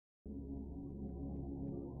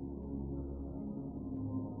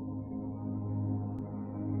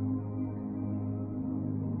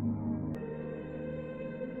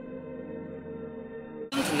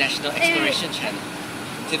National Exploration Channel.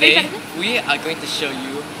 Today, we are going to show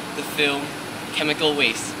you the film Chemical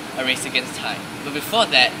Waste, A Race Against Time. But before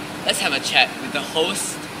that, let's have a chat with the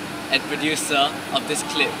host and producer of this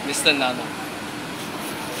clip, Mr. Nano.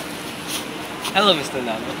 Hello, Mr.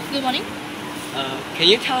 Nano. Good morning. Can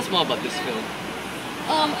you tell us more about this film?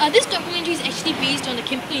 This documentary is actually based on the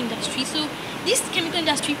chemical industry. So this chemical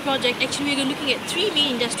industry project, actually we're looking at three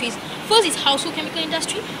main industries. First is household chemical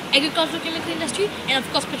industry, agricultural chemical industry, and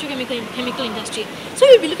of course petrochemical chemical industry. So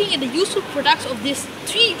we'll be looking at the useful products of these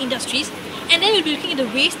three industries, and then we'll be looking at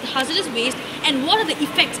the waste, the hazardous waste, and what are the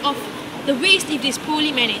effects of the waste if it is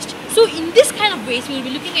poorly managed. So in this kind of waste, we'll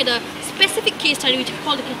be looking at a specific case study which we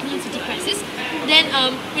call the Catalan City crisis. Then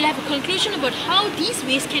we'll have a conclusion about how these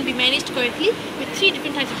wastes can be managed correctly with three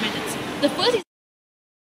different types of methods. The first is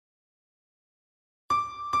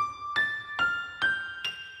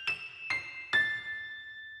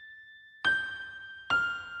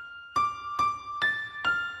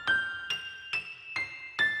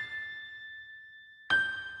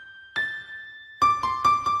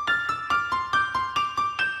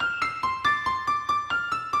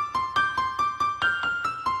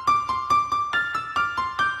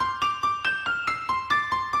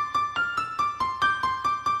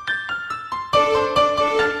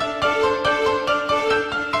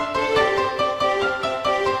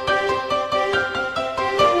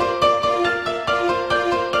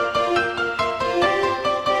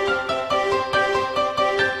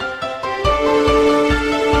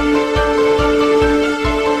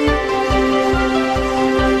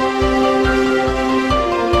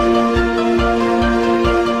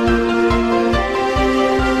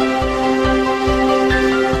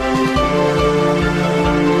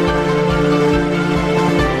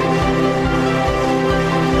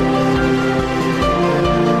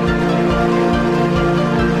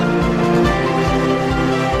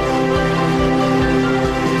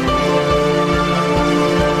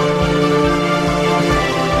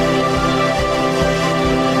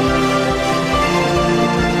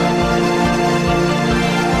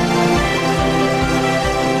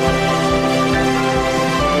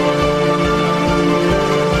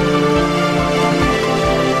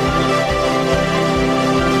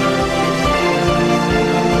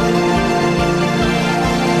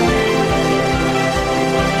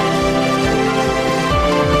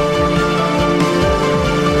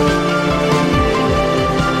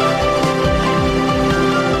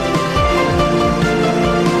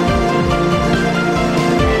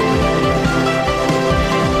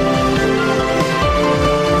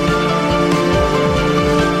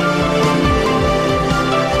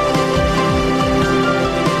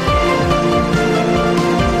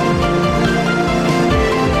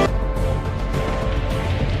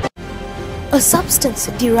a substance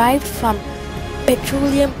derived from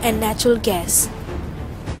petroleum and natural gas.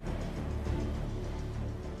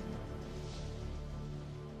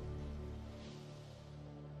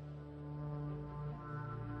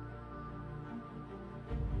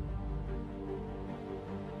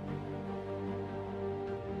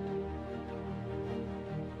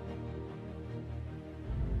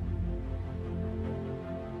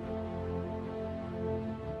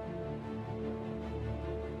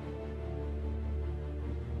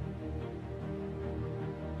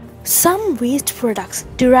 Some waste products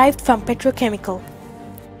derived from petrochemical.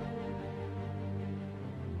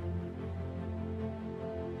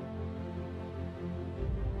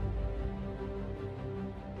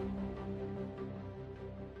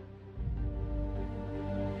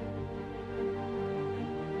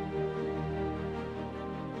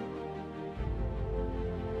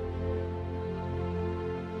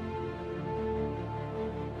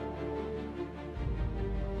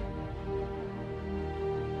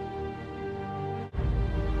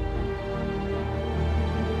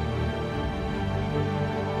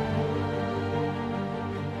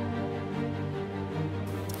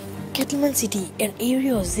 Catalan City, an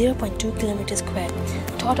area of 0.2 km squared,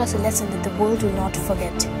 taught us a lesson that the world will not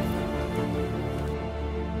forget.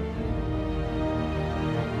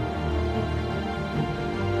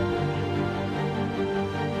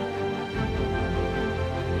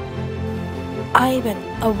 Ivan,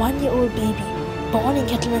 a one-year-old baby born in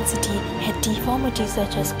Catalan City, had deformities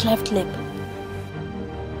such as cleft lip.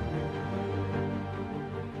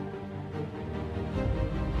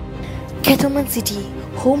 Catalan City,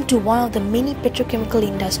 home to one of the many petrochemical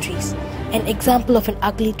industries, an example of an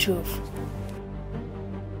ugly truth.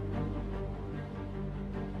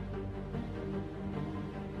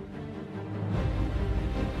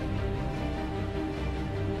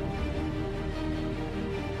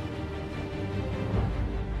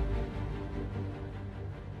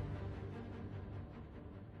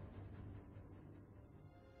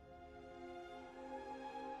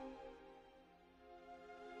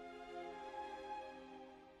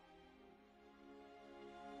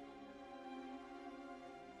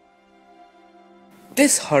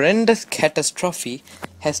 This horrendous catastrophe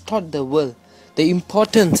has taught the world the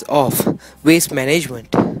importance of waste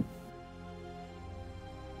management.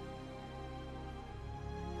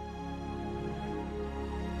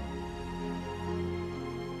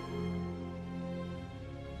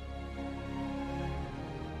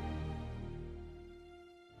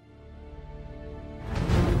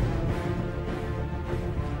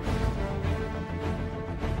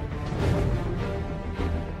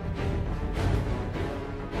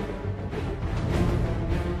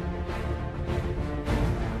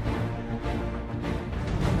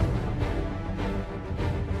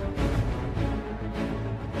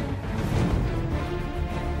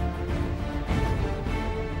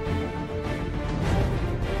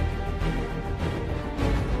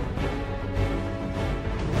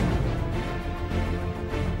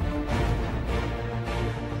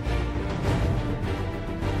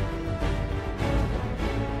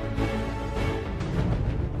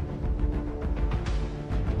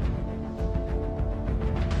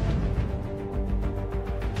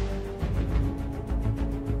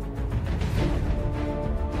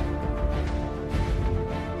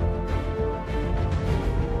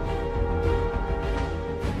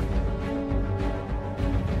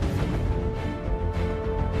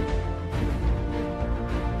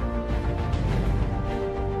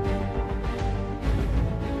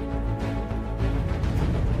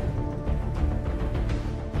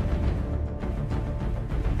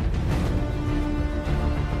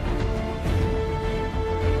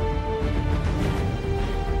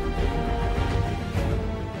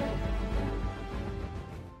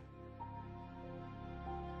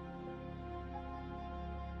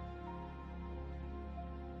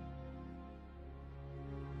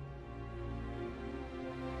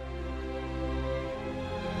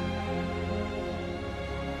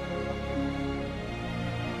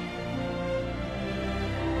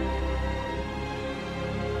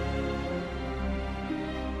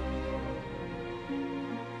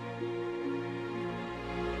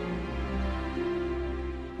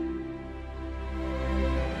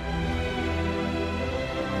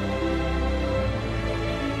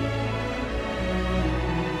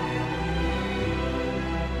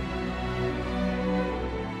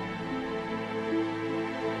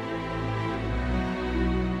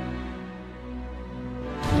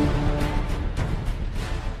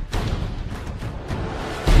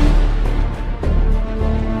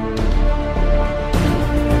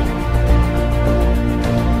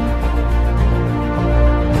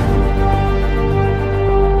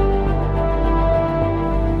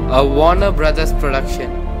 A Warner Brothers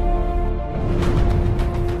production.